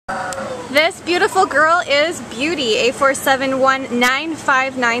This beautiful girl is Beauty,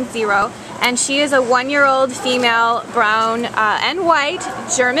 A4719590, and she is a 1-year-old female brown and white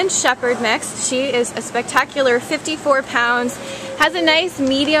German Shepherd mix. She is a spectacular 54 pounds, has a nice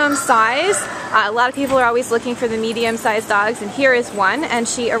medium size. A lot of people are always looking for the medium-sized dogs, and here is one. And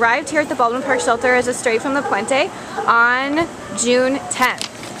she arrived here at the Baldwin Park Shelter as a stray from the Puente on June 10th.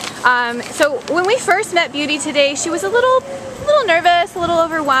 So when we first met Beauty today, she was a little nervous, a little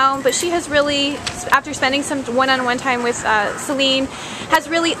overwhelmed, but she has really, after spending some one-on-one time with Celine, has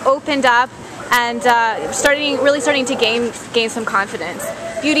really opened up and really starting to gain some confidence.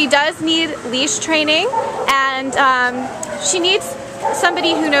 Beauty does need leash training, and she needs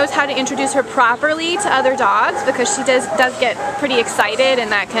somebody who knows how to introduce her properly to other dogs, because she does get pretty excited,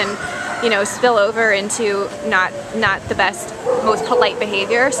 and that can, you know, spill over into not the best, most polite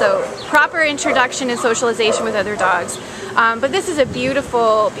behavior. So proper introduction and socialization with other dogs. But this is a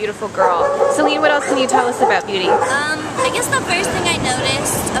beautiful, beautiful girl. Celine, what else can you tell us about Beauty? I guess the first thing I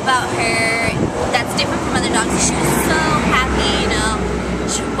noticed about her that's different from other dogs is she was so happy, you know.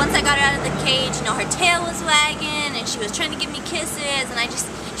 Once I got her out of the cage, you know, her tail was wagging and she was trying to give me kisses, and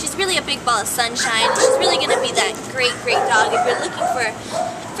she's really a big ball of sunshine. She's really going to be that great dog if you're looking for,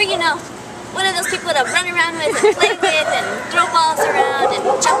 you know, one of those people to run around with and play with and throw balls around and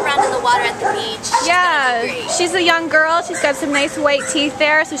jump around in the water at the beach. Yeah, she's a young girl. She's got some nice white teeth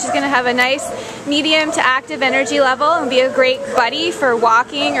there, so she's going to have a nice medium to active energy level and be a great buddy for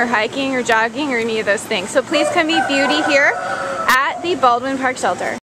walking or hiking or jogging or any of those things. So please come meet Beauty here at the Baldwin Park Shelter.